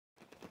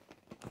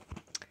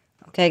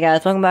Okay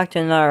guys, welcome back to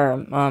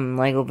another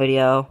Lego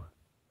video.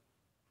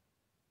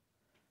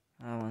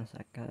 One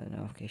sec, got a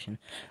notification.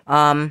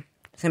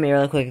 It's gonna be a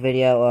really quick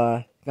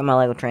video. Got my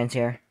Lego trains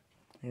here.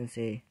 You can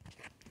see.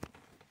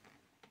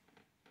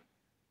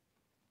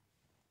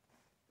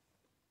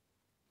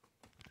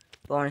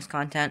 Bonus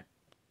content.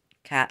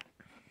 Cat.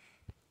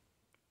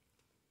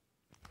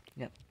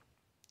 Yep.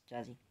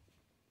 Jazzy.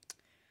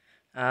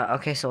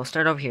 Okay, so we'll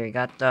start over here. You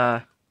got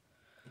the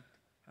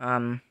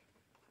my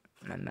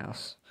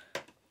mouse.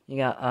 You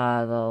got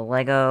the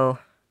Lego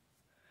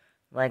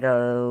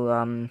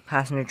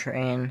passenger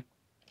train,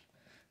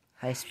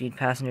 high-speed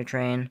passenger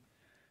train,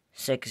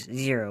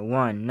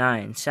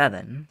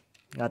 60197.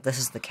 Got this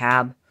is the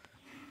cab.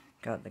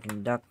 Got the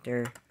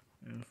conductor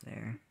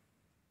there.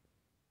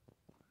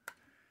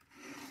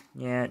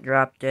 Yeah, it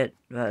dropped it,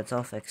 but it's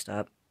all fixed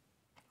up.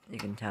 You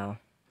can tell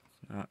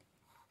it's not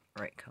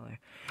right color.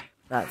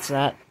 That's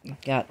that.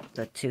 Got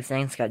the two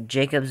things. Got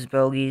Jacob's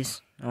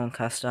bogies, own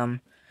custom.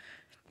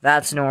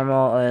 That's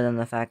normal, other than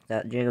the fact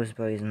that Jacob's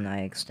bogies and I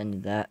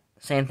extended that.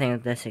 Same thing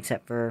with this,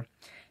 except for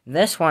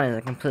this one is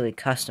a completely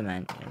custom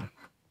engine.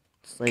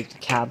 It's like the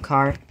cab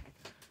car.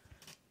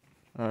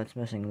 Oh, it's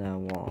missing the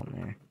wall in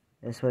there.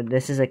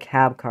 This is a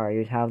cab car.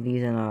 You'd have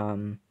these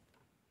in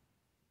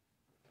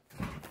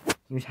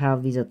you'd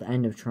have these at the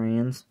end of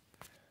trains.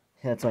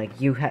 So it's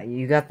like you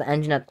got the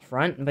engine at the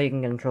front, but you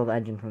can control the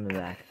engine from the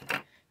back.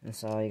 And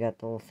so you got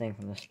the little thing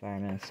from the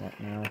Spider-Man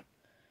set now.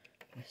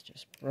 This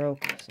just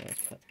broke, so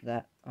let's put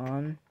that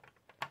on.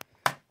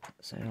 Put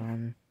this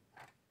on.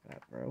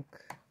 That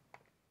broke.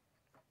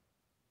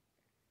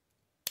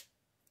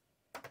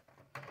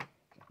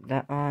 Put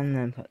that on,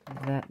 then put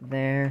that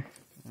there,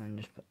 and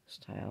just put this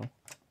tile.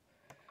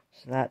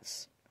 So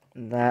that's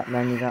that.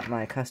 Then you got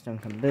my custom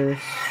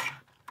caboose,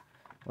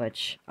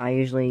 which I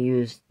usually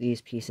use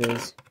these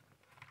pieces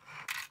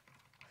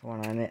for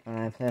when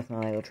I play with my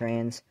Lego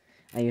trains.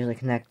 I usually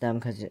connect them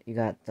because you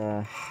got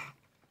the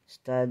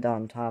stud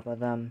on top of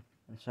them,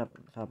 on top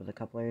of the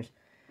couplers.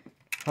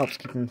 Helps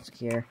keep them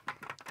secure.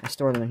 I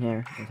store them in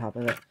here on top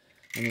of it.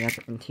 And you got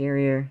the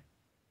interior.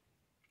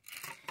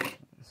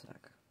 One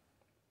sec.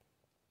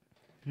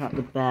 Not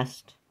the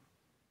best.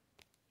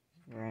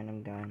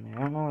 Random guy in there.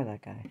 I don't know where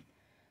that guy.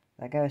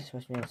 That guy was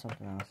supposed to be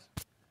something else.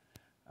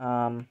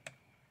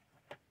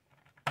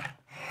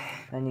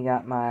 Then you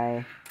got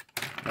my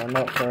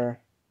remote for.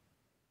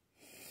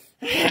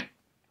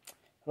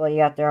 Well, you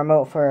got the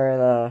remote for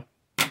the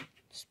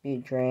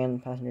speed train,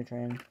 passenger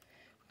train.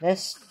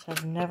 This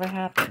has never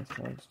happened,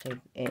 so let's take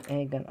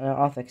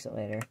I'll fix it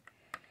later.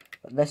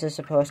 But this is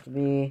supposed to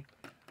be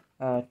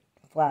a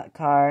flat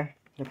car,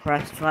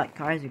 depressed flat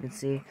car, as you can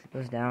see, it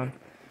goes down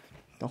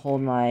to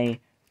hold my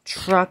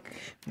truck,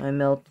 my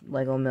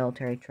Lego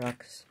military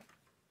trucks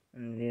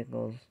and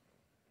vehicles,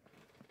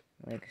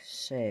 like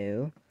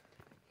so.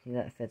 See,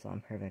 that fits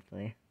on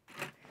perfectly.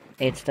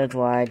 8 studs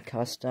wide,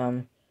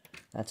 custom.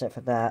 That's it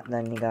for that.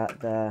 Then you got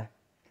the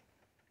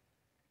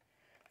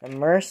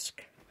Maersk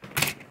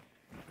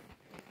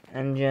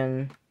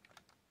engine.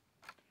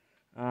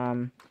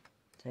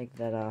 Take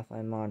that off.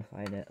 I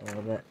modified it a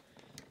little bit.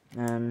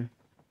 And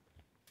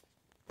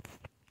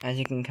as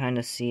you can kind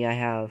of see, I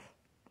have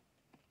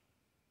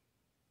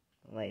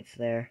lights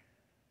there.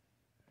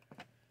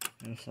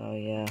 And so,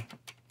 yeah.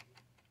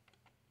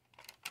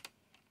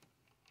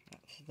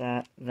 That's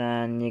that.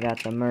 Then you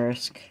got the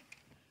Maersk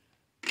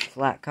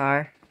flat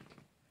car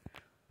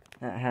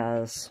that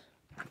has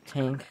a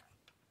tank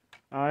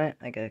on it,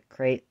 like a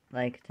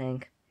crate-like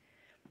tank,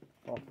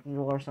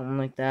 or something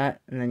like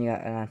that, and then you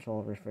got an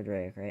actual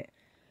refrigerator crate.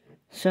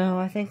 So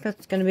I think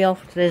that's gonna be all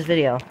for today's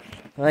video.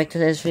 If you like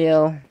today's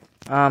video,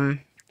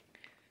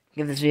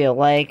 give this video a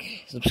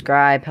like,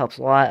 subscribe, helps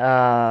a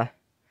lot.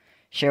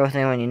 Share with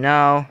anyone you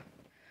know.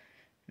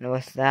 And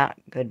with that,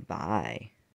 goodbye.